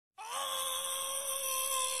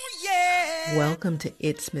Welcome to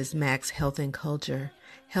It's Ms. Max Health and Culture.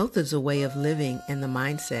 Health is a way of living and the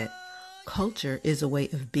mindset. Culture is a way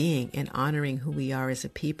of being and honoring who we are as a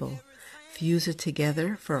people. Fuse it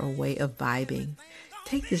together for a way of vibing.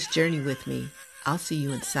 Take this journey with me. I'll see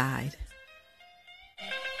you inside.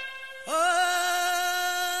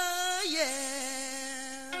 Oh, yeah.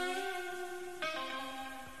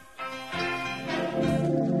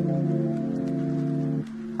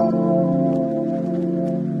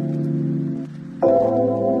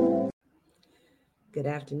 Good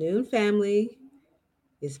afternoon, family.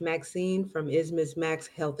 It's Maxine from Ms. Max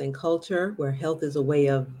Health and Culture, where health is a way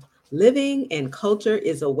of living and culture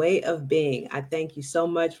is a way of being. I thank you so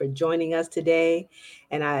much for joining us today.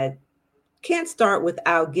 And I can't start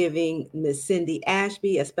without giving Miss Cindy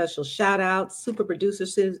Ashby a special shout out. Super producer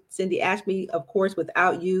Cindy Ashby, of course,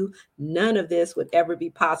 without you, none of this would ever be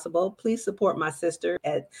possible. Please support my sister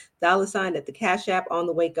at $ at the Cash App on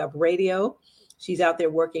the Wake Up Radio. She's out there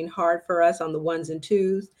working hard for us on the ones and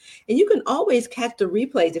twos. And you can always catch the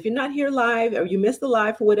replays. If you're not here live or you missed the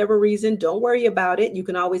live for whatever reason, don't worry about it. You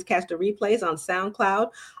can always catch the replays on SoundCloud,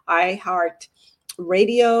 iHeart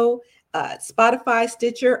Radio, Spotify,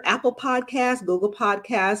 Stitcher, Apple Podcasts, Google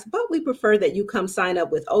Podcasts, but we prefer that you come sign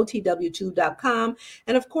up with otw2.com.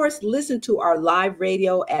 And of course, listen to our live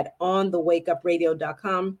radio at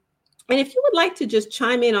onthewakeupradio.com. And if you would like to just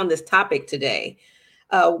chime in on this topic today,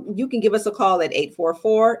 you can give us a call at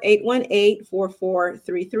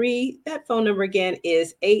 844-818-4433. That phone number again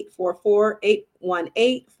is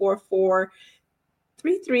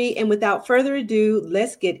 844-818-4433. And without further ado,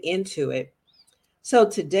 let's get into it. So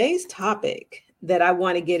today's topic that I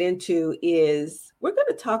want to get into is we're going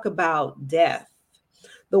to talk about death.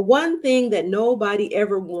 The one thing that nobody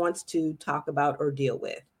ever wants to talk about or deal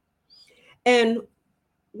with. And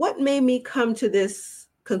what made me come to this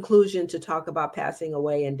conclusion to talk about passing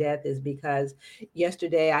away and death is because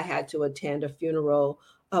yesterday I had to attend a funeral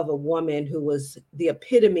of a woman who was the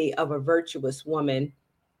epitome of a virtuous woman.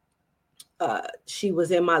 She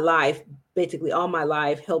was in my life, basically all my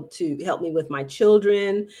life, helped me with my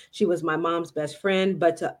children. She was my mom's best friend,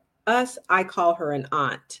 but to us, I call her an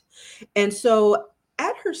aunt. And so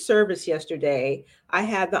at her service yesterday, I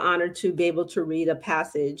had the honor to be able to read a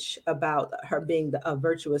passage about her being a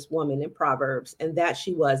virtuous woman in Proverbs, and that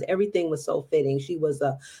she was. Everything was so fitting. She was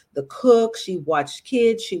the cook. She watched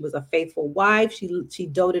kids. She was a faithful wife. She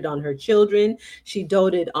doted on her children. She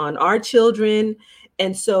doted on our children.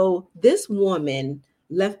 And so this woman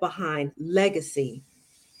left behind legacy.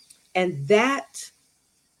 And that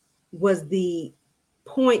was the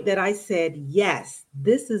point that I said, yes,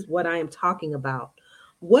 this is what I am talking about.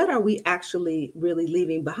 What are we actually really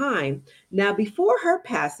leaving behind? Now, before her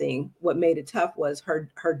passing, what made it tough was her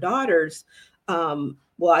daughter's, I'll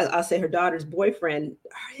say her daughter's boyfriend,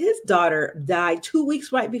 his daughter died 2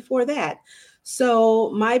 weeks right before that.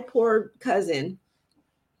 So my poor cousin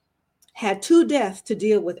had two deaths to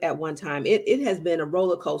deal with at one time. It has been a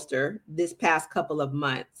roller coaster this past couple of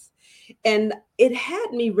months. And it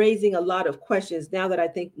had me raising a lot of questions now that I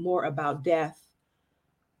think more about death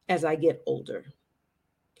as I get older.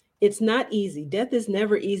 It's not easy. Death is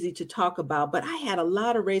never easy to talk about, but I had a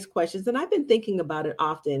lot of raised questions and I've been thinking about it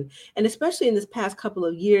often. And especially in this past couple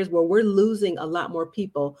of years where we're losing a lot more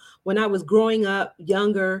people. When I was growing up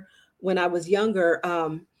younger,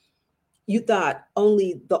 you thought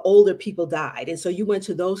only the older people died. And so you went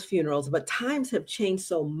to those funerals, but times have changed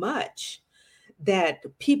so much that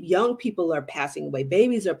young people are passing away,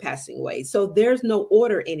 babies are passing away. So there's no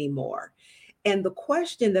order anymore. And the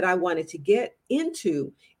question that I wanted to get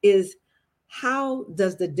into is, how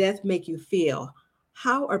does the death make you feel?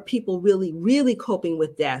 How are people really, really coping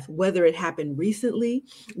with death? Whether it happened recently,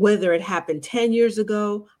 whether it happened 10 years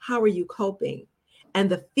ago, how are you coping?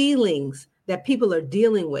 And the feelings that people are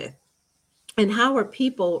dealing with, and how are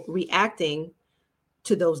people reacting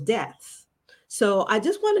to those deaths? So I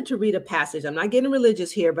just wanted to read a passage. I'm not getting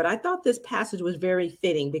religious here, but I thought this passage was very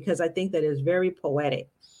fitting because I think that it's very poetic.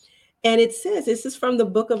 And it says, this is from the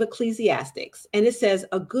book of Ecclesiastes, and it says,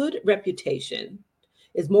 a good reputation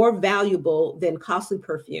is more valuable than costly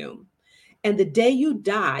perfume. And the day you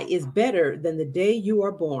die is better than the day you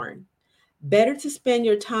are born. Better to spend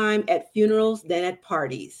your time at funerals than at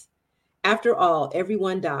parties. After all,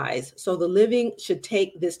 everyone dies, so the living should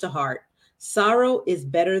take this to heart. Sorrow is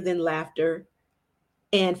better than laughter,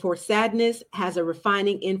 and for sadness has a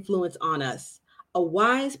refining influence on us. A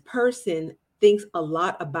wise person thinks a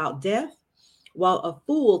lot about death, while a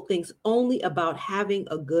fool thinks only about having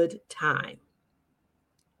a good time.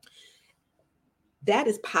 That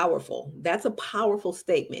is powerful. That's a powerful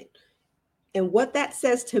statement. And what that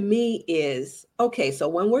says to me is, okay, so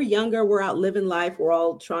when we're younger, we're out living life, we're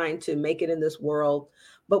all trying to make it in this world.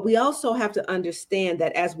 But we also have to understand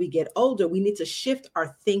that as we get older, we need to shift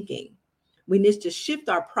our thinking. We need to shift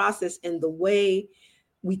our process in the way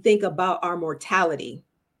we think about our mortality.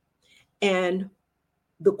 And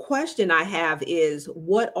the question I have is,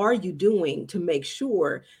 what are you doing to make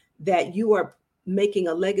sure that you are making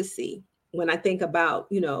a legacy? When I think about,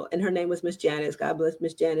 and her name was Miss Janice, God bless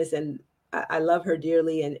Miss Janice, and I love her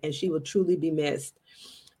dearly, and she will truly be missed.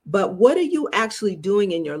 But what are you actually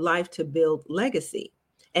doing in your life to build legacy?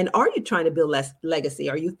 And are you trying to build less legacy?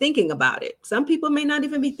 Are you thinking about it? Some people may not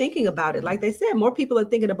even be thinking about it. Like they said, more people are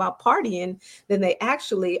thinking about partying than they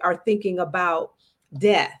actually are thinking about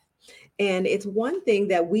death. And it's one thing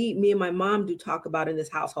that me and my mom do talk about in this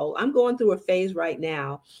household. I'm going through a phase right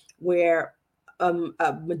now where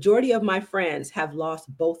a majority of my friends have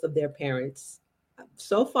lost both of their parents.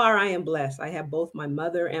 So far, I am blessed. I have both my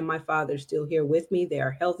mother and my father still here with me. They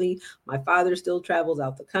are healthy. My father still travels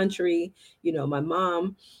out the country. My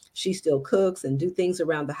mom, she still cooks and do things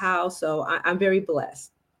around the house. So I'm very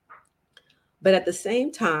blessed. But at the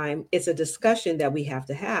same time, it's a discussion that we have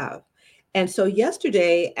to have. And so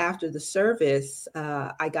yesterday after the service,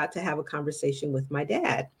 I got to have a conversation with my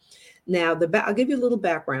dad. Now, I'll give you a little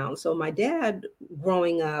background. So my dad,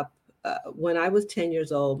 growing up, when I was 10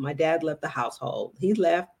 years old, my dad left the household. He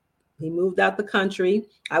left. He moved out the country.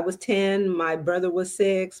 I was 10. My brother was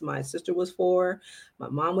 6. My sister was 4. My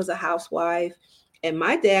mom was a housewife. And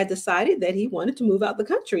my dad decided that he wanted to move out the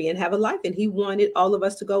country and have a life. And he wanted all of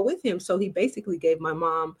us to go with him. So he basically gave my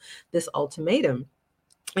mom this ultimatum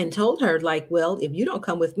and told her, like, well, if you don't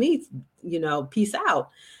come with me, peace out.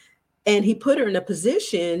 And he put her in a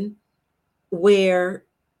position where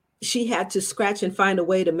she had to scratch and find a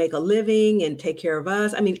way to make a living and take care of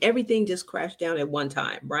us. I mean, everything just crashed down at one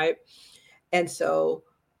time, right? And so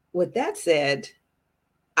with that said,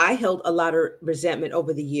 I held a lot of resentment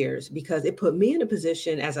over the years because it put me in a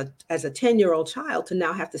position as a 10-year-old child to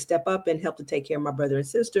now have to step up and help to take care of my brother and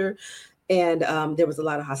sister. And there was a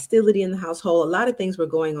lot of hostility in the household. A lot of things were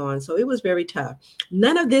going on. So it was very tough.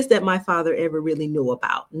 None of this that my father ever really knew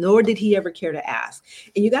about, nor did he ever care to ask.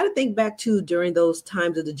 And you got to think back to during those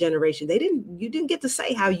times of the generation, you didn't get to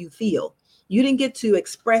say how you feel. You didn't get to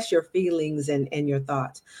express your feelings and your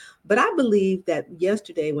thoughts. But I believe that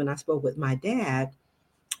yesterday when I spoke with my dad,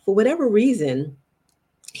 for whatever reason,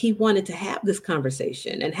 he wanted to have this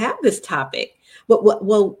conversation and have this topic. Let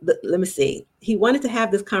me see. He wanted to have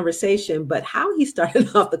this conversation, but how he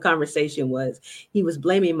started off the conversation was he was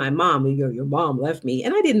blaming my mom. Your mom left me.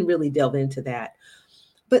 And I didn't really delve into that.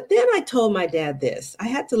 But then I told my dad this. I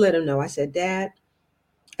had to let him know. I said, Dad,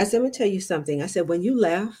 I said, let me tell you something. I said, when you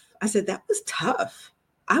left, I said, that was tough.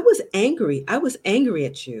 I was angry. I was angry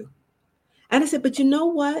at you. And I said, but you know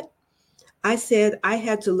what? I said, I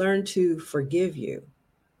had to learn to forgive you.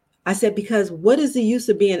 I said, because what is the use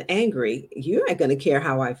of being angry? You ain't going to care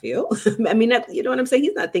how I feel. I mean, you know what I'm saying?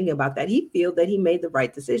 He's not thinking about that. He feels that he made the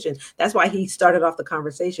right decision. That's why he started off the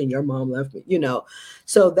conversation. Your mom left me,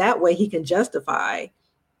 so that way he can justify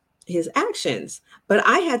his actions. But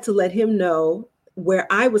I had to let him know where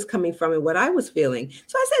I was coming from and what I was feeling.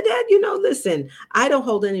 So I said, Dad, listen, I don't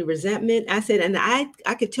hold any resentment. I said, and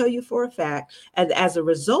I could tell you for a fact, as a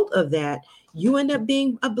result of that, you end up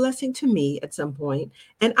being a blessing to me at some point,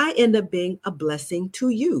 and I end up being a blessing to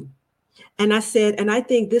you. And I said, and I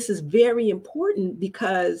think this is very important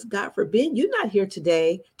because God forbid you're not here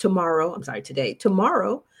tomorrow,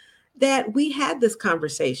 that we had this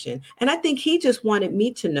conversation. And I think he just wanted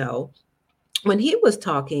me to know when he was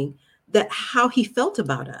talking that how he felt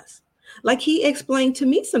about us. Like he explained to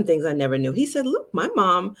me some things I never knew. He said, look, my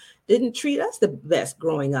mom didn't treat us the best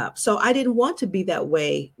growing up. So I didn't want to be that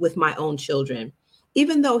way with my own children,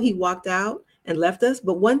 even though he walked out and left us.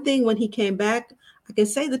 But one thing when he came back, I can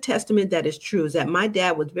say the testament that is true is that my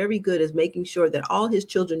dad was very good at making sure that all his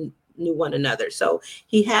children knew one another. So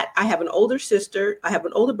I have an older sister, I have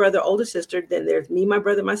an older brother, older sister. Then there's me, my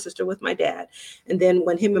brother, my sister with my dad. And then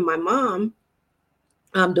when him and my mom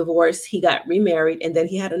divorced, he got remarried, and then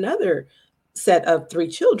he had another set of 3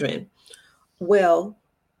 children. Well,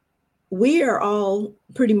 we are all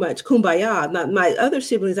pretty much kumbaya. Not my other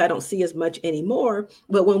siblings, I don't see as much anymore,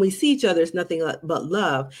 but when we see each other, it's nothing but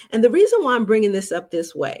love. And the reason why I'm bringing this up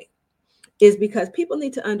this way is because people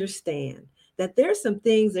need to understand that there's some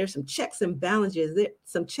checks and balances,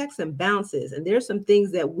 and there's some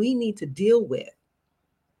things that we need to deal with.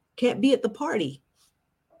 Can't be at the party.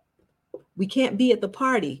 We can't be at the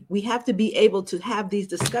party. We have to be able to have these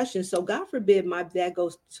discussions. So God forbid my dad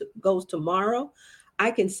goes tomorrow.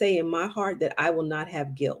 I can say in my heart that I will not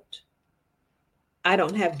have guilt. I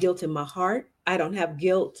don't have guilt in my heart. I don't have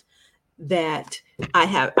guilt that I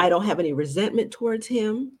don't have any resentment towards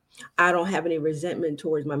him. I don't have any resentment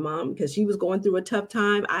towards my mom because she was going through a tough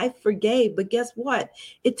time. I forgave, but guess what?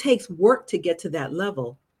 It takes work to get to that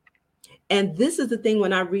level. And this is the thing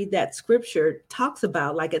when I read that scripture talks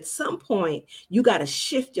about, like, at some point you got to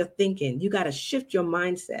shift your thinking, you got to shift your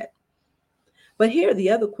mindset. But here are the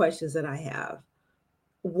other questions that I have.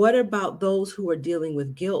 What about those who are dealing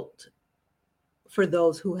with guilt for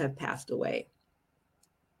those who have passed away?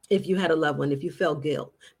 If you had a loved one, if you felt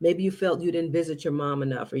guilt, maybe you felt you didn't visit your mom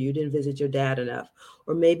enough, or you didn't visit your dad enough,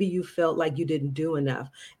 or maybe you felt like you didn't do enough,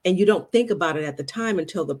 and you don't think about it at the time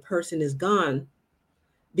until the person is gone,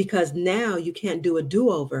 because now you can't do a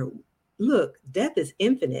do-over. Look, death is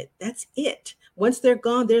infinite. That's it. Once they're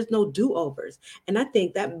gone, there's no do-overs. And I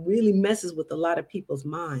think that really messes with a lot of people's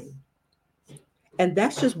mind. And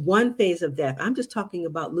that's just one phase of death. I'm just talking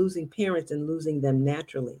about losing parents and losing them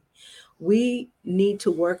naturally. We need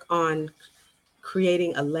to work on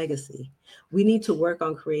creating a legacy. We need to work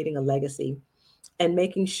on creating a legacy and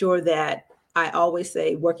making sure that, I always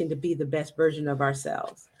say, working to be the best version of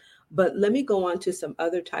ourselves. But let me go on to some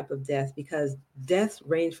other type of death, because deaths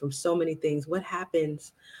range from so many things. What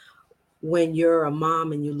happens when you're a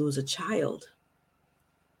mom and you lose a child?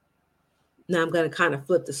 Now I'm going to kind of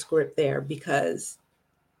flip the script there, because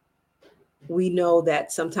we know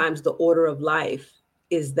that sometimes the order of life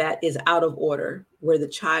is out of order, where the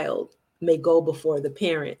child may go before the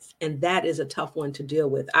parents, and that is a tough one to deal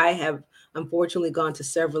with. I have unfortunately gone to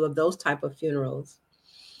several of those type of funerals.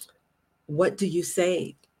 What do you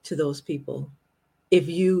say to those people if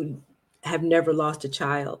you have never lost a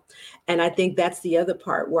child? And I think that's the other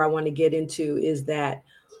part where I want to get into, is that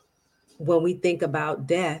when we think about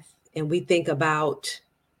death and we think about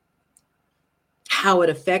how it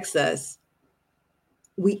affects us,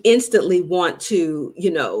 we instantly want to,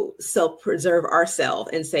 self-preserve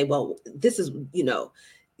ourselves and say, well, this is,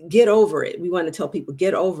 get over it. We want to tell people,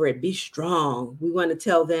 get over it, be strong. We want to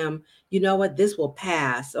tell them, you know what, this will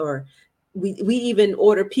pass. Or we even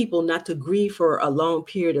order people not to grieve for a long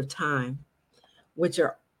period of time, which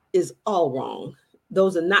is all wrong.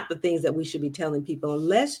 Those are not the things that we should be telling people,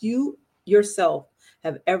 unless you yourself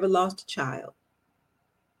have ever lost a child.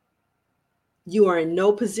 You are in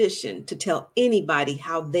no position to tell anybody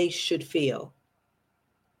how they should feel.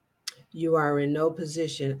 You are in no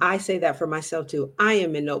position. I say that for myself too. I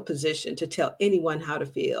am in no position to tell anyone how to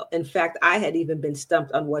feel. In fact, I had even been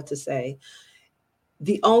stumped on what to say.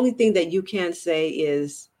 The only thing that you can say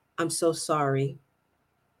is, I'm so sorry.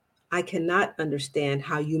 I cannot understand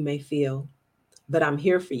how you may feel, but I'm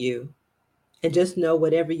here for you. And just know,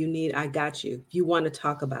 whatever you need, I got you. If you want to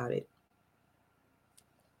talk about it.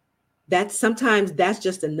 Sometimes that's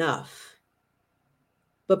just enough.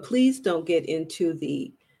 But please don't get into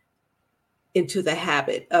the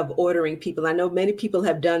habit of ordering people. I know many people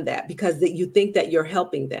have done that because you think that you're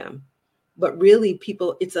helping them, but really,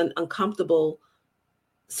 people, it's an uncomfortable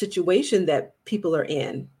situation that people are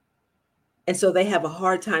in. And so they have a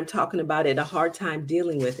hard time talking about it, a hard time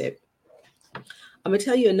dealing with it. I'm going to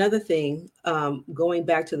tell you another thing, going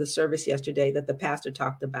back to the service yesterday that the pastor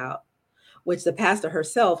talked about, which the pastor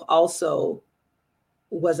herself also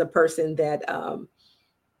was a person that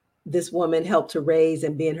this woman helped to raise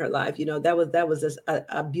and be in her life. That was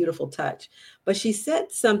a beautiful touch. But she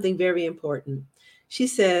said something very important. She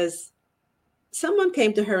says, someone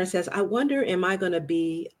came to her and says, I wonder, am I going to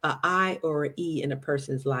be an I or an E in a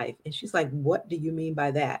person's life? And she's like, what do you mean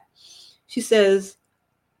by that? She says,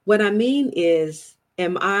 what I mean is,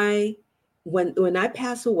 am I, when I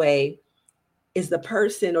pass away, is the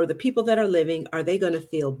person or the people that are living, are they going to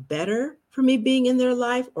feel better for me being in their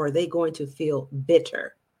life, or are they going to feel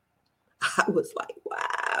bitter? I was like,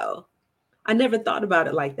 wow, I never thought about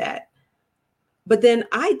it like that. But then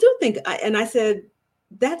I do think, and I said,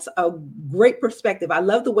 that's a great perspective. I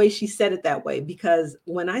love the way she said it that way, because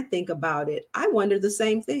when I think about it, I wonder the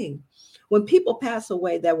same thing. When people pass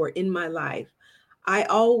away that were in my life, I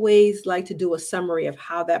always like to do a summary of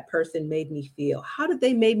how that person made me feel. How did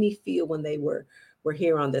they make me feel when they were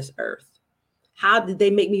here on this earth? How did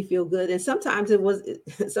they make me feel good? And sometimes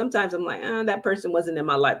sometimes I'm like, that person wasn't in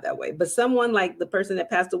my life that way. But someone like the person that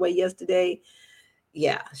passed away yesterday,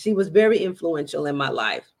 yeah, she was very influential in my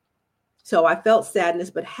life. So I felt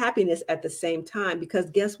sadness, but happiness at the same time,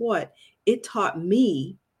 because guess what? It taught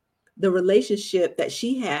me the relationship that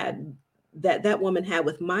she had, that woman had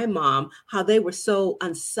with my mom, how they were so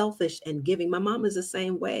unselfish and giving. My mom is the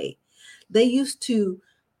same way. They used to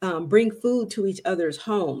bring food to each other's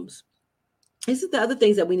homes. This is the other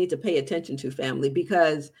things that we need to pay attention to, family,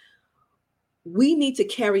 because we need to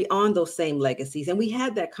carry on those same legacies. And we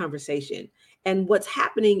had that conversation. And what's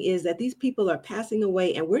happening is that these people are passing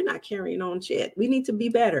away and we're not carrying on shit. We need to be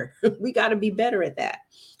better. We got to be better at that.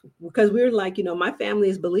 Because we're like, my family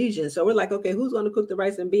is Belizean. So we're like, okay, who's going to cook the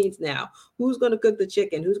rice and beans now? Who's going to cook the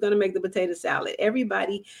chicken? Who's going to make the potato salad?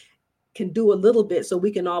 Everybody can do a little bit so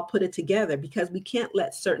we can all put it together, because we can't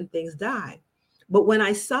let certain things die. But when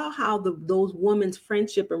I saw how those women's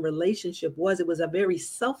friendship and relationship was, it was a very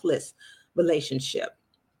selfless relationship.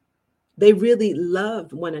 They really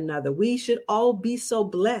loved one another. We should all be so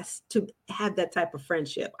blessed to have that type of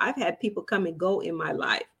friendship. I've had people come and go in my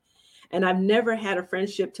life, and I've never had a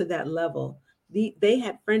friendship to that level. They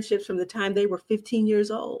had friendships from the time they were 15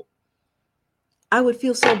 years old. I would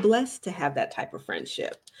feel so blessed to have that type of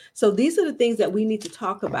friendship. So these are the things that we need to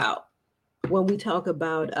talk about when we talk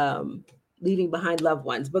about leaving behind loved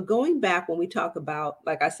ones. But going back, when we talk about,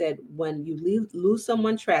 like I said, when you lose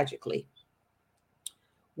someone tragically,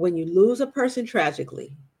 when you lose a person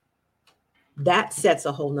tragically, that sets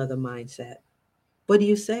a whole nother mindset. What do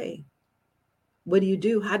you say? What do you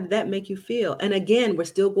do? How did that make you feel? And again, we're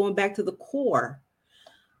still going back to the core.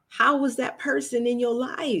 How was that person in your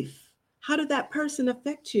life? How did that person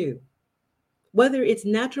affect you? Whether it's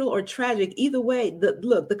natural or tragic, either way,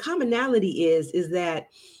 the commonality is that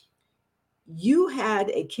you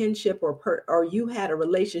had a kinship or you had a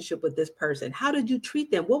relationship with this person. How did you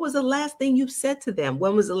treat them? What was the last thing you said to them?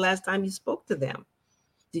 When was the last time you spoke to them?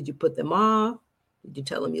 Did you put them off? Did you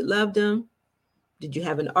tell them you loved them? Did you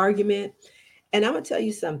have an argument? And I'm going to tell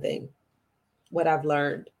you something. What I've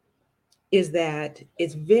learned is that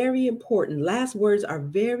it's very important. Last words are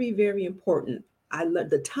very, very important. I love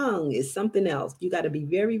the tongue is something else. You got to be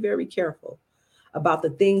very, very careful about the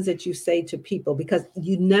things that you say to people, because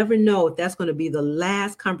you never know if that's going to be the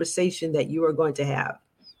last conversation that you are going to have.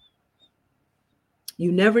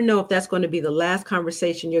 You never know if that's going to be the last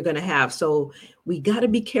conversation you're going to have. So we got to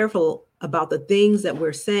be careful about the things that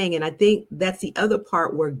we're saying. And I think that's the other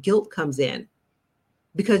part where guilt comes in,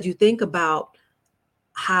 because you think about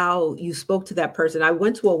how you spoke to that person. I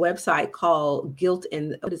went to a website called Guilt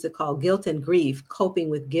and Grief, Coping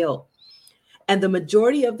with Guilt. And the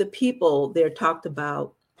majority of the people there talked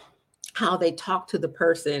about how they talked to the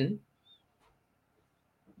person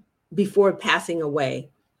before passing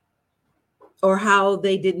away, or how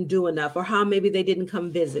they didn't do enough, or how maybe they didn't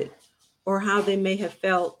come visit, or how they may have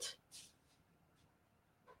felt,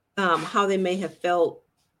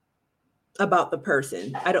 about the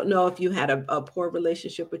person. I don't know if you had a poor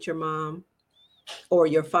relationship with your mom or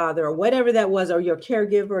your father or whatever that was, or your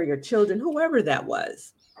caregiver or your children, whoever that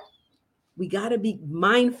was. We got to be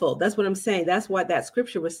mindful. That's what I'm saying. That's what that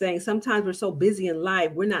scripture was saying. Sometimes we're so busy in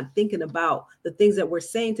life, we're not thinking about the things that we're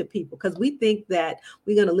saying to people, because we think that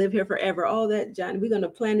we're going to live here forever. Oh, that Johnny, we're going to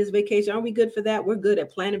plan this vacation. Aren't we good for that? We're good at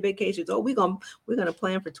planning vacations. Oh, we're going to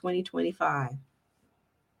plan for 2025.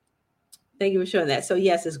 Thank you for showing that. So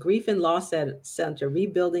yes, it's Grief and Loss Center,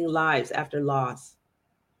 Rebuilding Lives After Loss.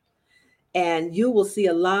 And you will see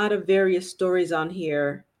a lot of various stories on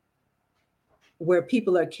here where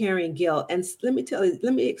people are carrying guilt. And let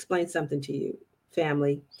me explain something to you,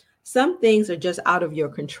 family. Some things are just out of your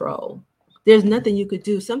control. There's nothing you could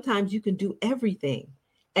do. Sometimes you can do everything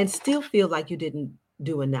and still feel like you didn't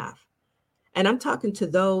do enough. And I'm talking to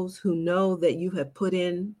those who know that you have put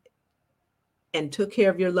in and took care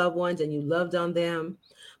of your loved ones and you loved on them,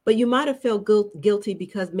 but you might have felt guilty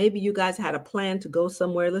because maybe you guys had a plan to go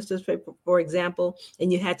somewhere. Let's just say, for example,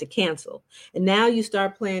 and you had to cancel. And now you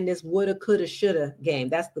start playing this woulda, coulda, shoulda game.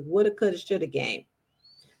 That's the woulda, coulda, shoulda game.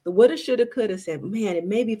 The woulda, shoulda, coulda said, man, and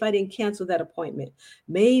maybe if I didn't cancel that appointment,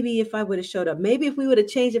 maybe if I would have showed up, maybe if we would have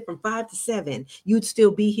changed it from 5 to 7, you'd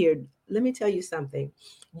still be here. Let me tell you something.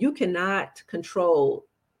 You cannot control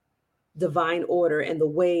divine order and the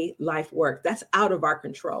way life works. That's out of our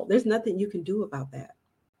control. There's nothing you can do about that.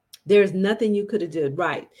 There's nothing you could have done.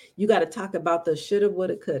 Right. You got to talk about the shoulda,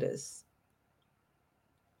 woulda, couldas.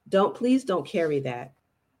 Please don't carry that.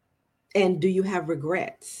 And do you have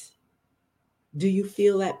regrets? Do you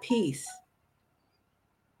feel at peace?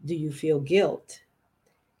 Do you feel guilt?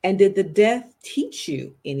 And did the death teach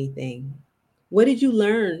you anything? What did you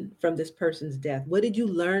learn from this person's death? What did you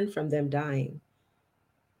learn from them dying?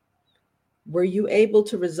 Were you able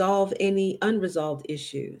to resolve any unresolved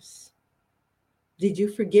issues? Did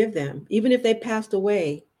you forgive them? Even if they passed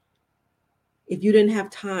away, if you didn't have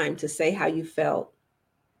time to say how you felt,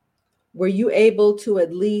 were you able to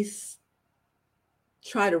at least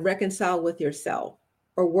try to reconcile with yourself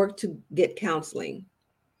or work to get counseling?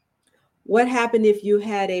 What happened if you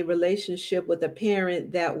had a relationship with a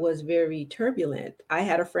parent that was very turbulent? I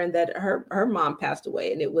had a friend that her mom passed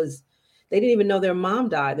away, and it was They didn't even know their mom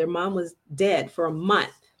died. Their mom was dead for a month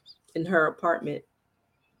in her apartment.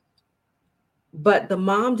 But the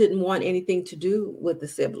mom didn't want anything to do with the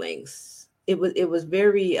siblings. It was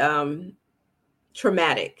very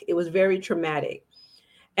traumatic. It was very traumatic.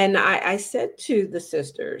 And I said to the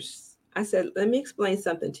sisters, I said, let me explain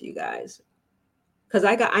something to you guys. Because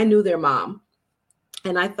I knew their mom.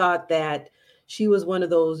 And I thought that she was one of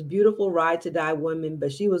those beautiful ride to die women,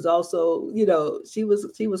 but she was also, she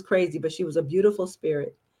was crazy, but she was a beautiful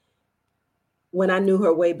spirit when I knew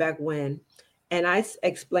her way back when. And I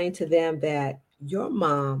explained to them that your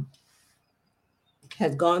mom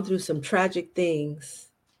has gone through some tragic things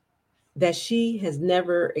that she has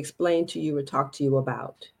never explained to you or talked to you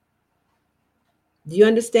about. Do you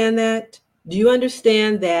understand that? Do you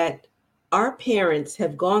understand that our parents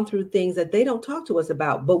have gone through things that they don't talk to us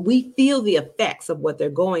about, but we feel the effects of what they're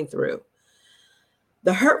going through?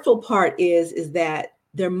 The hurtful part is that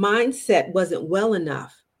their mindset wasn't well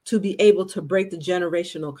enough to be able to break the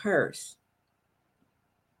generational curse.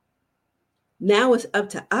 Now it's up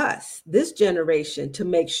to us, this generation, to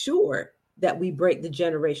make sure that we break the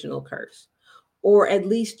generational curse, or at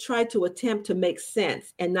least try to attempt to make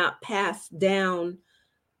sense and not pass down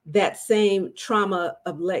that same trauma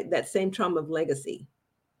of legacy.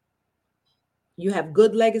 You have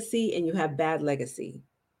good legacy and you have bad legacy.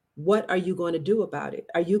 What are you going to do about it?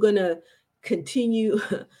 Are you going to continue?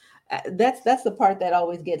 That's the part that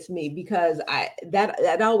always gets me, because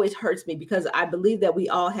that always hurts me, because I believe that we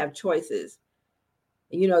all have choices.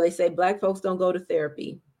 They say Black folks don't go to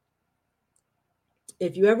therapy.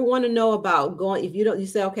 If you ever want to know about going, if you don't, you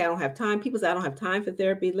say, okay, I don't have time. People say, I don't have time for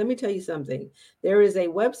therapy. Let me tell you something. There is a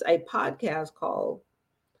website, podcast called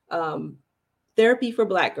Therapy for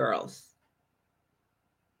Black Girls.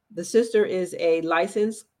 The sister is a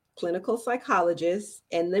licensed clinical psychologist.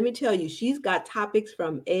 And let me tell you, she's got topics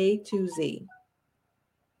from A to Z.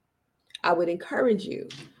 I would encourage you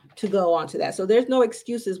to go on to that. So there's no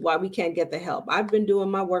excuses why we can't get the help. I've been doing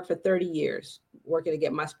my work for 30 years, working to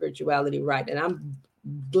get my spirituality right. And I'm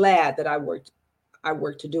glad that I worked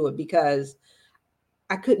to do it, because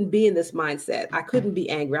I couldn't be in this mindset. I couldn't be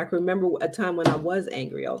angry. I can remember a time when I was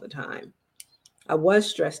angry all the time. I was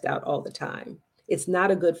stressed out all the time. It's not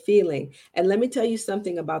a good feeling. And let me tell you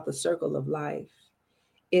something about the circle of life,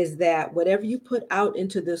 is that whatever you put out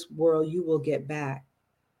into this world, you will get back.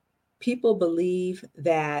 People believe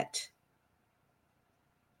that,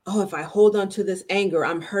 oh, if I hold on to this anger,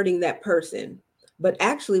 I'm hurting that person. But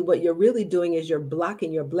actually, what you're really doing is you're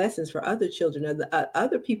blocking your blessings for other children, and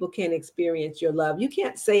other people can't experience your love. You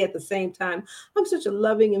can't say at the same time, I'm such a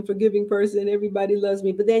loving and forgiving person, everybody loves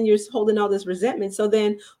me, but then you're holding all this resentment. So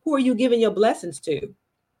then who are you giving your blessings to?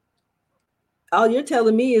 All you're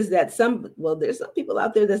telling me is that there's some people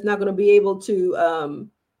out there that's not going to be able to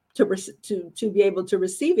be able to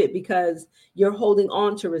receive it, because you're holding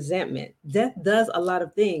on to resentment. Death does a lot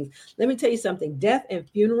of things. Let me tell you something. Death and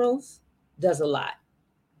funerals does a lot.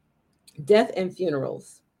 Death and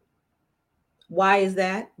funerals. Why is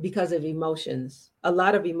that? Because of emotions, a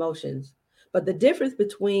lot of emotions. But the difference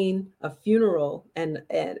between a funeral and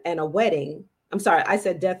a wedding, I'm sorry, I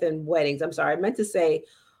said death and weddings. I'm sorry, I meant to say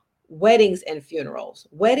weddings and funerals.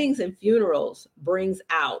 Weddings and funerals brings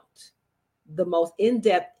out the most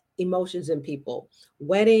in-depth emotions in people.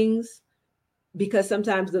 Weddings, because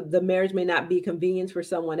sometimes the marriage may not be convenient for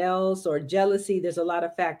someone else, or jealousy. There's a lot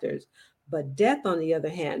of factors. But death, on the other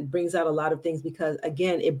hand, brings out a lot of things, because,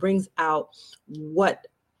 again, it brings out what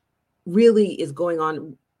really is going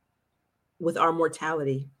on with our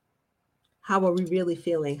mortality. How are we really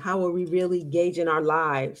feeling? How are we really gauging our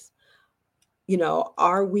lives?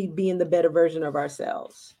 Are we being the better version of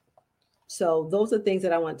ourselves? So those are things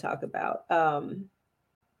that I want to talk about.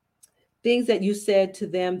 Things that you said to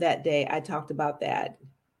them that day, I talked about that.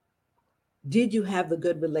 Did you have the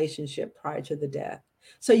good relationship prior to the death?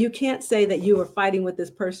 So you can't say that you were fighting with this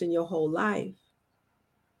person your whole life,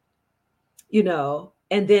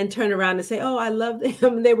 and then turn around and say, oh, I love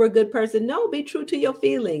them, they were a good person. No, be true to your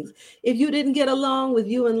feelings. If you didn't get along with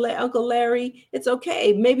you and Uncle Larry, it's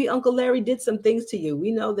okay. Maybe Uncle Larry did some things to you.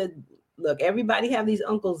 We know that, look, everybody have these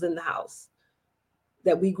uncles in the house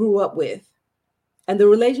that we grew up with. And the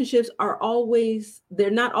relationships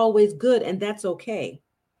they're not always good, and that's okay.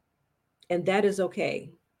 And that is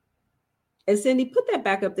okay. And Cindy, put that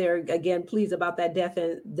back up there again, please, about that death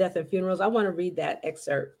and funerals. I want to read that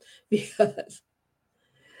excerpt, because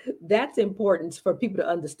that's important for people to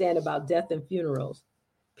understand about death and funerals.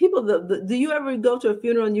 People, do you ever go to a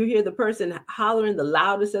funeral and you hear the person hollering the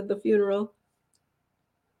loudest at the funeral?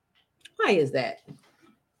 Why is that?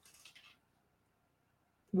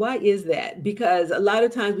 Why is that? Because a lot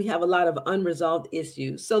of times we have a lot of unresolved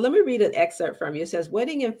issues. So let me read an excerpt from you. It says,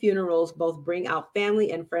 wedding and funerals both bring out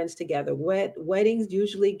family and friends together. Weddings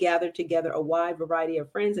usually gather together a wide variety of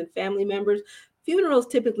friends and family members. Funerals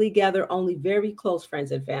typically gather only very close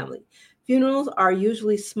friends and family. Funerals are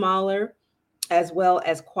usually smaller as well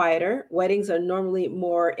as quieter. Weddings are normally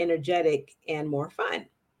more energetic and more fun,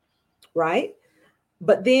 right?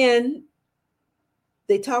 But then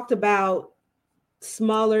they talked about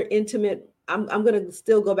smaller, intimate. I'm going to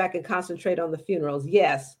still go back and concentrate on the funerals.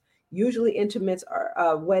 Yes, usually intimates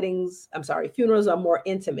are weddings. I'm sorry, funerals are more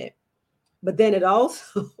intimate, but then it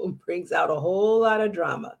also brings out a whole lot of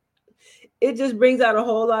drama. It just brings out a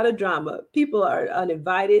whole lot of drama. People are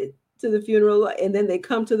uninvited to the funeral, and then they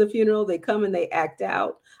come to the funeral, they come and they act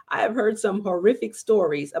out. I have heard some horrific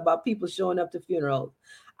stories about people showing up to funerals.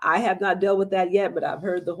 I have not dealt with that yet, but I've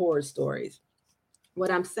heard the horror stories. What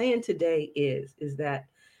I'm saying today is that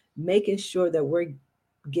making sure that we're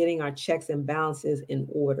getting our checks and balances in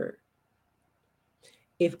order.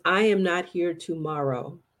 If I am not here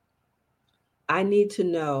tomorrow, I need to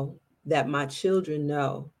know that my children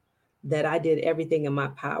know that I did everything in my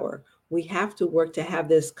power. We have to work to have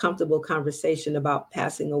this comfortable conversation about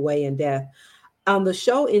passing away and death. On the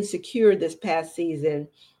show Insecure this past season,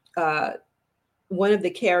 uh, one of the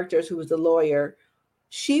characters who was the lawyer,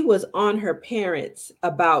 she was on her parents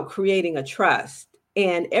about creating a trust.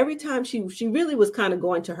 And every time she really was kind of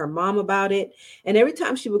going to her mom about it. And every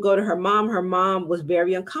time she would go to her mom was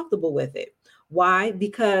very uncomfortable with it. Why?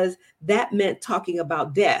 Because that meant talking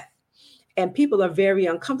about death. And people are very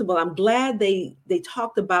uncomfortable. I'm glad they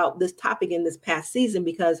talked about this topic in this past season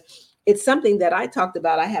because it's something that I talked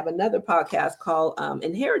about. I have another podcast called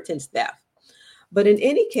Inheritance Theft. But in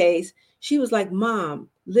any case, she was like, Mom,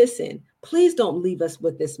 listen, please don't leave us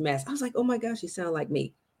with this mess. I was like, oh my gosh, you sound like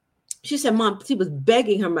me. She said, Mom, she was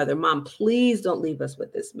begging her mother, Mom, please don't leave us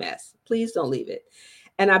with this mess. Please don't leave it.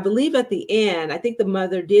 And I believe at the end, I think the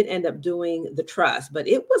mother did end up doing the trust, but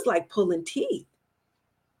it was like pulling teeth.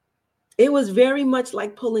 It was very much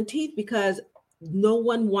like pulling teeth because no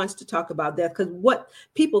one wants to talk about death because what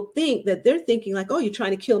people think that they're thinking like, oh, you're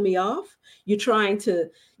trying to kill me off. You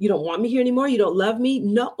don't want me here anymore. You don't love me.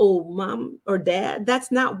 No, mom or dad,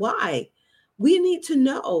 that's not why. We need to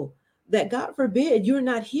know that God forbid you're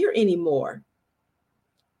not here anymore.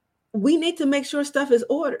 We need to make sure stuff is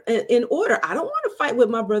in order. I don't want to fight with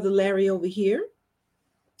my brother Larry over here.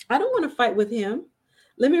 I don't want to fight with him.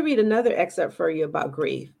 Let me read another excerpt for you about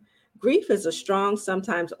grief. Grief is a strong,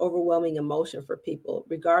 sometimes overwhelming emotion for people,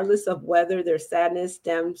 regardless of whether their sadness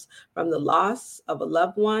stems from the loss of a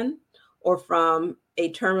loved one or from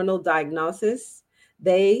a terminal diagnosis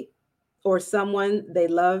they or someone they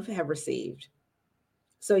love have received.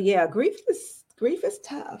 So yeah, grief is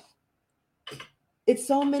tough. It's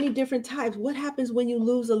so many different types. What happens when you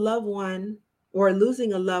lose a loved one or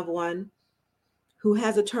losing a loved one who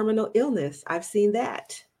has a terminal illness? I've seen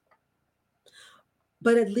that.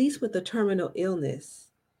 But at least with the terminal illness,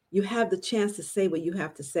 you have the chance to say what you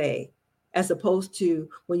have to say, as opposed to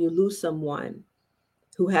when you lose someone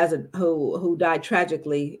who died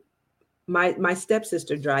tragically. My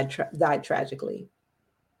stepsister died tragically.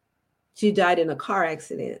 She died in a car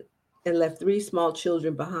accident and left 3 small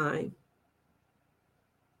children behind.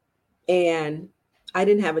 And I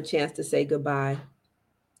didn't have a chance to say goodbye.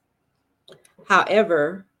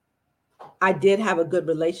 However, I did have a good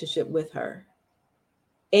relationship with her.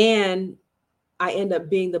 And I end up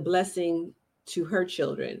being the blessing to her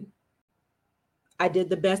children. I did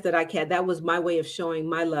the best that I can. That was my way of showing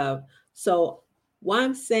my love. So why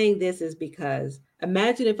I'm saying this is because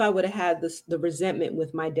imagine if I would have had the resentment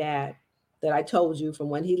with my dad that I told you from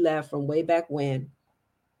when he left from way back when,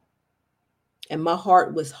 and my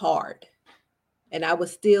heart was hard, and I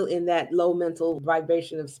was still in that low mental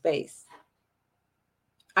vibration of space.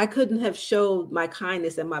 I couldn't have showed my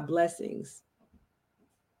kindness and my blessings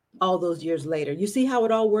all those years later. You see how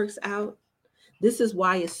it all works out? This is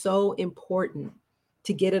why it's so important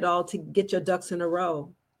to get your ducks in a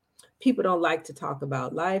row. People don't like to talk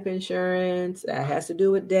about life insurance that has to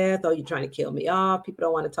do with death. Oh, you're trying to kill me off. People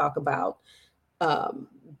don't want to talk about um,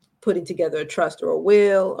 putting together a trust or a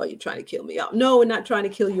will. Oh, you're trying to kill me off. No, we're not trying to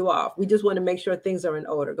kill you off. We just want to make sure things are in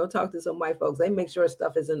order. Go talk to some white folks. They make sure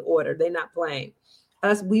stuff is in order. They're not playing.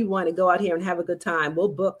 Us, we want to go out here and have a good time. We'll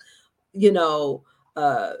book, you know,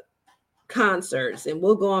 uh, concerts and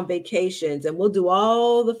we'll go on vacations and we'll do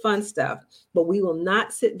all the fun stuff, but we will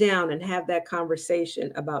not sit down and have that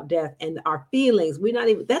conversation about death and our feelings. We're not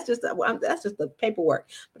even, that's just the paperwork,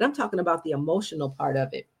 but I'm talking about the emotional part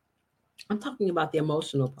of it. I'm talking about the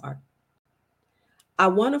emotional part. I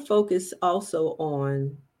want to focus also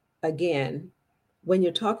on, again, when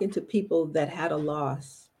you're talking to people that had a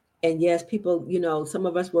loss. And yes, people, some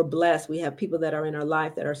of us were blessed. We have people that are in our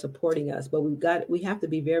life that are supporting us, but we have to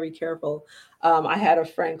be very careful. I had a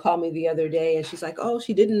friend call me the other day and she's like, oh,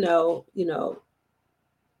 she didn't know,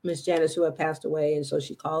 Miss Janice who had passed away. And so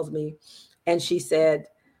she calls me and she said,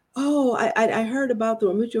 oh, I heard about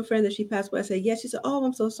through a mutual friend that she passed away. I said, yes. She said, oh,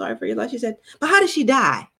 I'm so sorry for your loss. She said, but how did she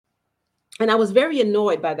die? And I was very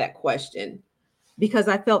annoyed by that question because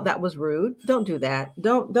I felt that was rude. Don't do that.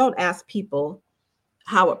 Don't ask people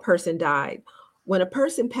how a person died. When a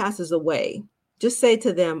person passes away, just say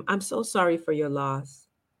to them, I'm so sorry for your loss.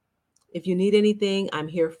 If you need anything, I'm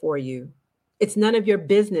here for you. It's none of your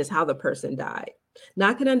business how the person died. Now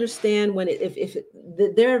I can understand when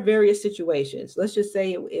there are various situations. Let's just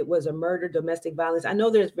say it was a murder, domestic violence. I know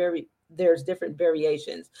there's different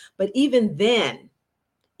variations, but even then,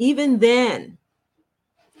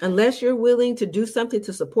 unless you're willing to do something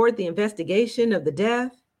to support the investigation of the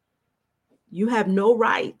death, you have no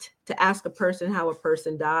right to ask a person how a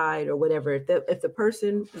person died or whatever. If the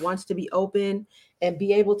person wants to be open and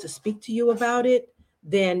be able to speak to you about it,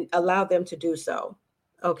 then allow them to do so.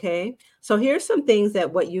 Okay. So here's some things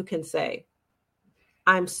that what you can say.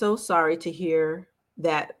 I'm so sorry to hear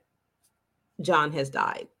that John has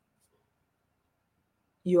died.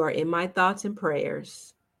 You are in my thoughts and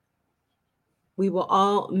prayers. We will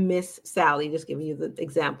all miss Sally, just giving you the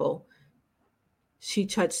example. She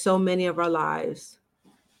touched so many of our lives.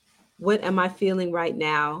 What am I feeling right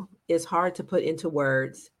now is hard to put into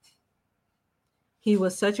words. He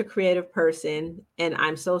was such a creative person, and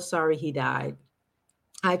I'm so sorry he died.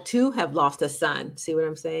 I too have lost a son. See what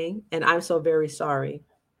I'm saying? And I'm so very sorry.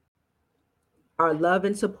 Our love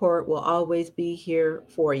and support will always be here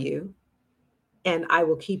for you, and I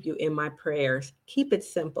will keep you in my prayers. Keep it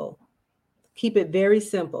simple. Keep it very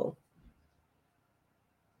simple.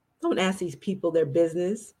 Don't ask these people their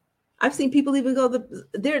business. I've seen people even go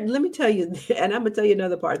there. Let me tell you, and I'm gonna tell you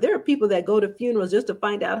another part. There are people that go to funerals just to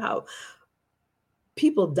find out how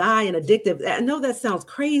people die and addictive. I know that sounds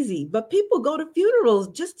crazy, but people go to funerals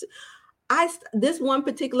just. This one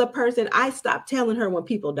particular person, I stopped telling her when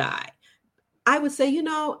people die. I would say,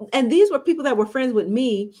 and these were people that were friends with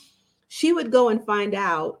me. She would go and find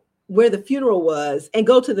out where the funeral was and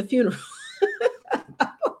go to the funeral.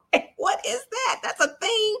 What is that? That's a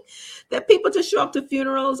thing that people to show up to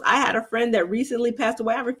funerals. I had a friend that recently passed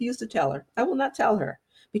away. I refused to tell her. I will not tell her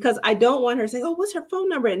because I don't want her saying, oh, what's her phone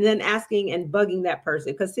number? And then asking and bugging that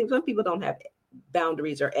person because some people don't have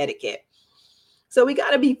boundaries or etiquette. So we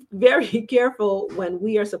got to be very careful when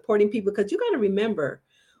we are supporting people because you got to remember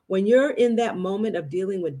when you're in that moment of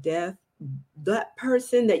dealing with death, that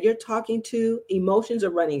person that you're talking to, emotions are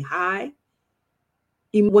running high.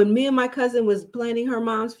 When me and my cousin was planning her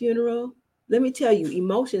mom's funeral, let me tell you,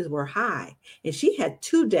 emotions were high, and she had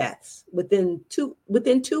two deaths within 2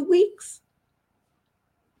 weeks.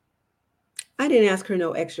 I didn't ask her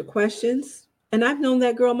no extra questions, and I've known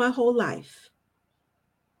that girl my whole life.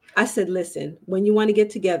 I said, listen, when you want to get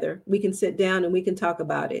together, we can sit down and we can talk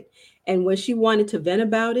about it. And when she wanted to vent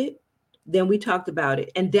about it, then we talked about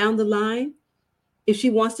it. And down the line, if she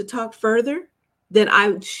wants to talk further,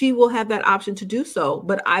 then she will have that option to do so,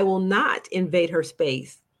 but I will not invade her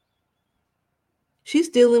space. She's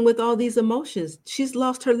dealing with all these emotions. She's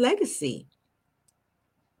lost her legacy,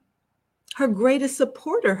 her greatest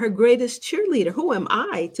supporter, her greatest cheerleader. Who am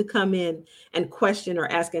I to come in and question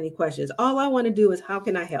or ask any questions? All I want to do is, how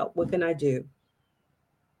can I help? What can I do?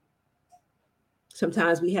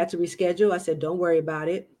 Sometimes we had to reschedule. I said, don't worry about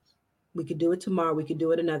it. We could do it tomorrow. We could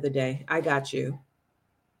do it another day. I got you.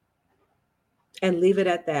 And leave it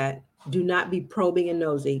at that. Do not be probing and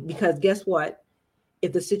nosy because guess what?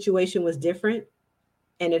 If the situation was different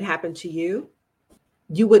and it happened to you,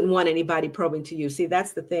 you wouldn't want anybody probing to you. See,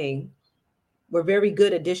 that's the thing. We're very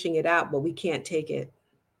good at dishing it out, but we can't take it.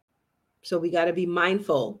 So we got to be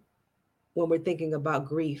mindful when we're thinking about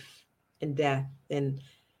grief and death and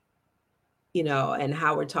and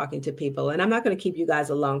how we're talking to people. And I'm not going to keep you guys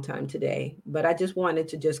a long time today, but I just wanted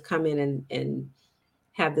to just come in and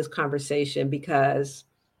have this conversation because,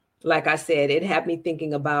 like I said, it had me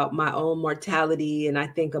thinking about my own mortality. And I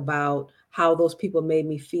think about how those people made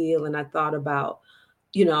me feel. And I thought about,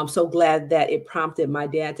 I'm so glad that it prompted my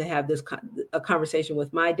dad to have a conversation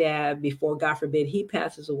with my dad before, God forbid, he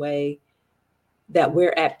passes away, that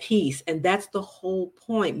we're at peace. And that's the whole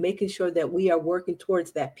point, making sure that we are working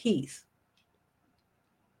towards that peace.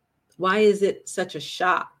 Why is it such a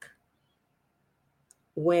shock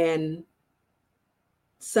when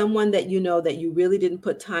someone that that you really didn't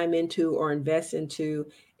put time into or invest into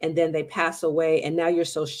and then they pass away, and now you're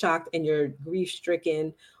so shocked and you're grief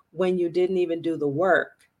stricken when you didn't even do the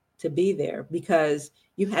work to be there because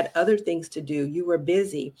you had other things to do. You were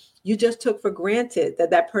busy. You just took for granted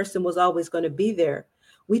that that person was always going to be there.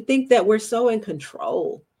 We think that we're so in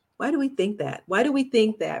control. Why do we think that? Why do we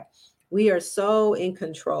think that we are so in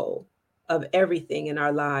control of everything in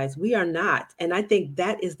our lives? We are not. And I think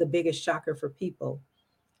that is the biggest shocker for people,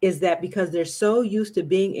 is that because they're so used to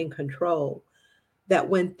being in control, that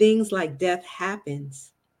when things like death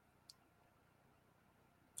happens,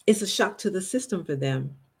 it's a shock to the system for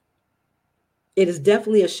them. It is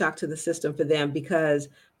definitely a shock to the system for them because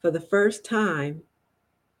for the first time,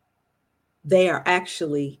 they are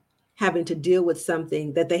actually having to deal with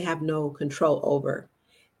something that they have no control over.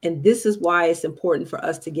 And this is why it's important for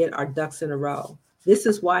us to get our ducks in a row. This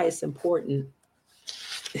is why it's important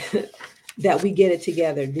that we get it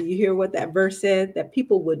together. Do you hear what that verse said? That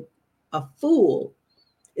people would, a fool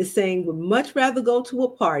is saying, would much rather go to a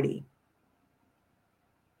party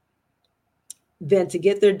than to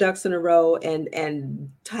get their ducks in a row and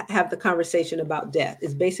have the conversation about death,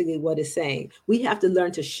 is basically what it's saying. We have to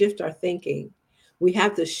learn to shift our thinking. We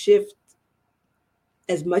have to shift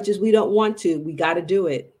as much as we don't want to. We got to do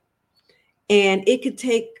it. And it could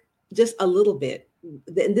take just a little bit.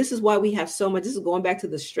 And this is why we have so much. This is going back to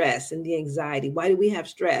the stress and the anxiety. Why do we have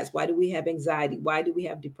stress? Why do we have anxiety? Why do we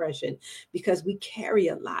have depression? Because we carry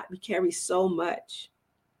a lot. We carry so much.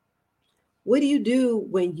 What do you do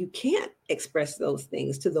when you can't express those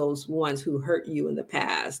things to those ones who hurt you in the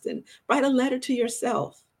past? And write a letter to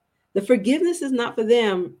yourself. The forgiveness is not for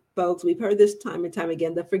them, folks. We've heard this time and time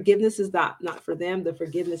again. The forgiveness is not for them. The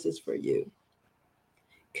forgiveness is for you.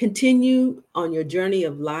 Continue on your journey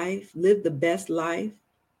of life. Live the best life,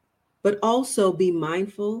 but also be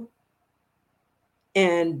mindful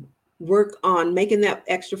and work on making that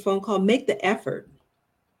extra phone call. Make the effort.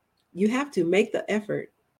 You have to make the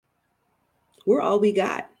effort. We're all we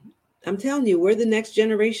got. I'm telling you, we're the next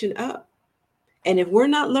generation up. And if we're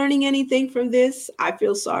not learning anything from this, I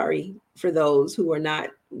feel sorry for those who are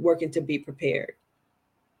not working to be prepared.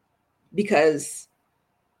 Because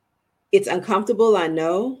it's uncomfortable, I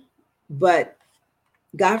know, but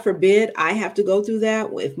God forbid I have to go through that.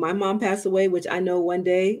 If my mom passed away, which I know one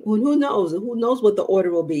day, who knows? Who knows what the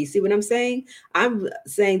order will be? See what I'm saying? I'm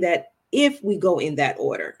saying that if we go in that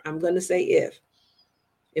order, I'm going to say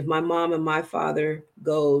if my mom and my father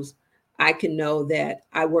goes, I can know that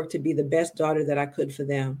I worked to be the best daughter that I could for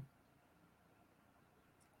them.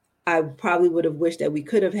 I probably would have wished that we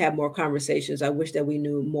could have had more conversations. I wish that we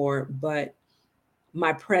knew more, but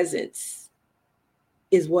my presence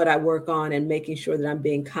is what I work on, and making sure that I'm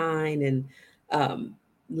being kind and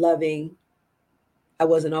loving. I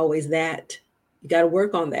wasn't always that. You got to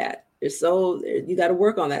work on that. You got to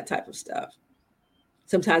work on that type of stuff.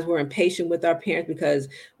 Sometimes we're impatient with our parents because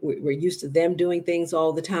we're used to them doing things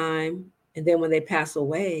all the time. And then when they pass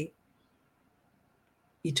away,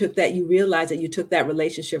 you realize that you took that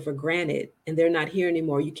relationship for granted and they're not here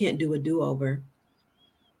anymore. You can't do a do-over.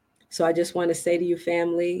 So I just want to say to you,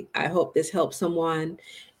 family, I hope this helps someone.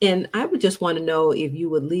 And I would just want to know if you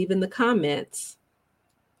would leave in the comments,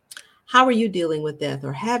 how are you dealing with death,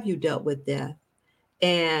 or have you dealt with death?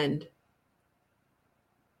 And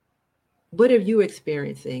what are you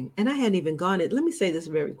experiencing? And I hadn't even gone it. Let me say this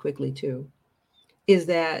very quickly too, is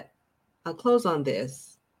that I'll close on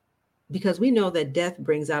this because we know that death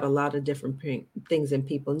brings out a lot of different things in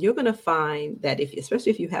people. And you're going to find that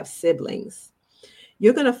especially if you have siblings,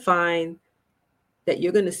 you're going to find that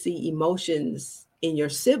you're going to see emotions in your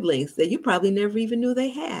siblings that you probably never even knew they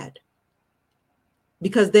had,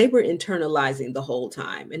 because they were internalizing the whole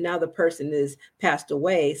time. And now the person is passed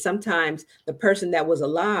away. Sometimes the person that was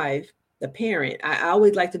alive, the parent, I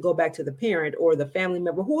always like to go back to the parent or the family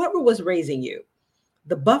member, whoever was raising you,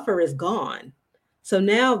 the buffer is gone. So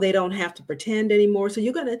now they don't have to pretend anymore. So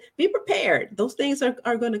you're going to be prepared. Those things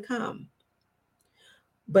are going to come.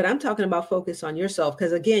 But I'm talking about focus on yourself,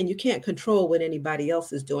 because again, you can't control what anybody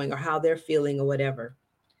else is doing or how they're feeling or whatever.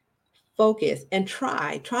 Focus and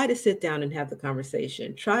try to sit down and have the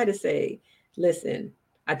conversation. Try to say, listen,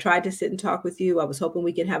 I tried to sit and talk with you. I was hoping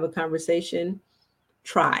we could have a conversation.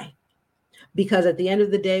 Try. Because at the end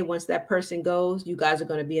of the day, once that person goes, you guys are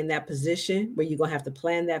going to be in that position where you're going to have to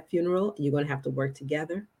plan that funeral and you're going to have to work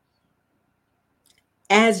together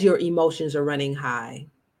as your emotions are running high.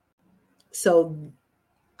 So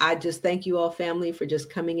I just thank you all, family, for just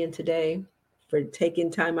coming in today, for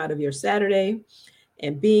taking time out of your Saturday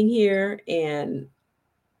and being here. And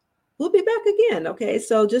we'll be back again. Okay.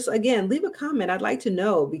 So just again, leave a comment. I'd like to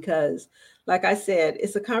know, because like I said,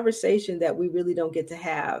 it's a conversation that we really don't get to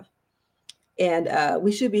have. And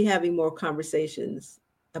we should be having more conversations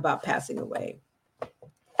about passing away.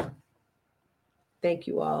 Thank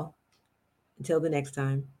you all. Until the next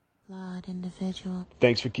time. Flawed individual.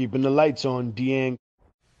 Thanks for keeping the lights on, Deang.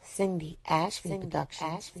 Cindy Ashby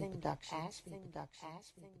Production.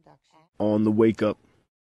 On the wake up.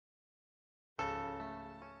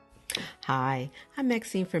 Hi, I'm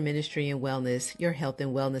Maxine from Ministry and Wellness, your health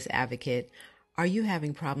and wellness advocate. Are you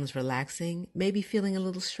having problems relaxing? Maybe feeling a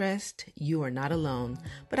little stressed? You are not alone,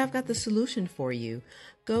 but I've got the solution for you.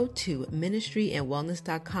 Go to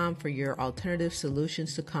ministryandwellness.com for your alternative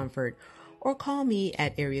solutions to comfort, or call me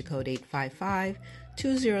at area code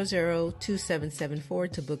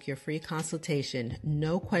 855-200-2774 to book your free consultation.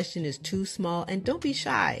 No question is too small, and don't be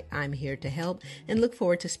shy. I'm here to help and look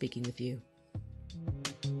forward to speaking with you.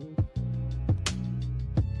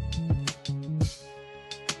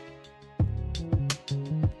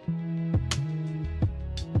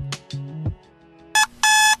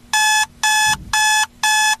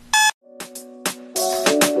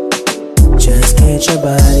 Get your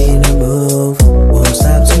body to move. Won't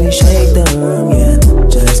stop till we shake the room, yeah.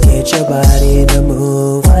 Just get your body to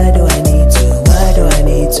move. Why do I need to? Why do I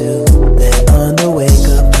need to? Let on the wake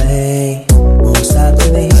up play. Won't stop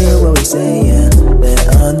till they hear what we say, yeah. Let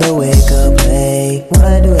on the wake up play.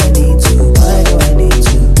 Why do I need to? Why do I need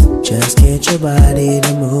to? Just get your body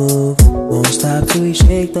to move. Won't stop till we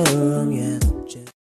shake the room, yeah.